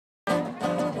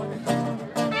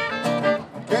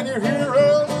Can you hear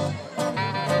us?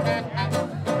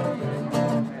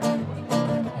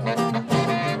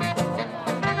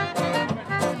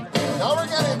 Now we're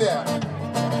getting there.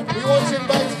 We want to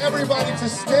invite everybody to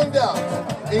stand up,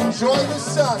 enjoy the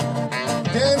sun,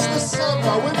 dance the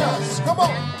samba with us. Come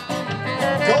on.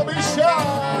 Don't be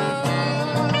shy.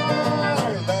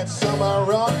 Let summer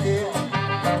rock it.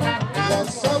 Let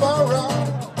summer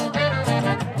rock.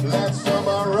 Let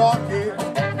summer rock it.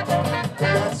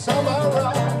 Let summer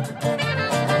rock.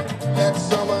 Let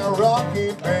summer rock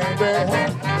it, baby.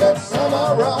 Let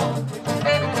summer rock.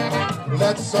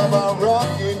 Let summer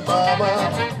rock it, mama.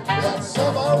 Let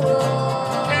summer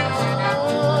rock.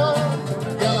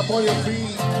 Get up on your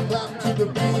feet, clap to the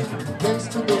beat, dance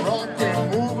to the rock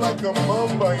and move like a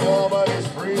mamba. Your body's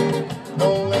free,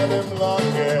 don't let him lock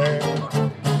it.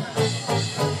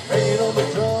 Hanging on the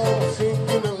drum,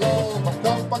 singing along,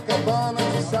 Copacabana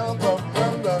to south of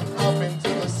London, up into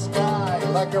the sky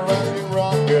like a rising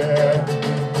rocket.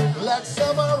 Let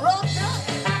summer rock it.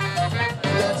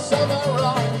 Let summer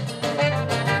rock.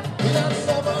 Let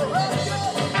summer rock it.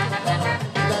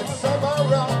 Let summer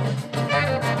rock.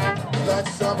 Let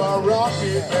summer rock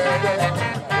it, baby.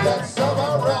 Let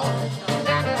summer rock.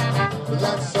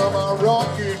 Let summer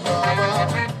rock it, mama.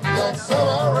 Let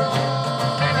summer rock.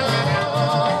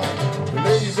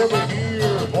 Ladies over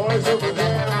here, boys over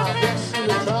there, dancing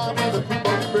the time of the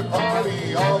people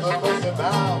party. All the folks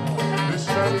about this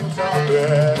shining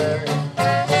topic.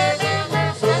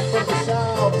 Some from the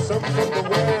south, some from the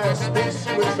west,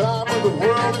 dancing the time of the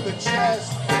world in the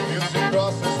chest.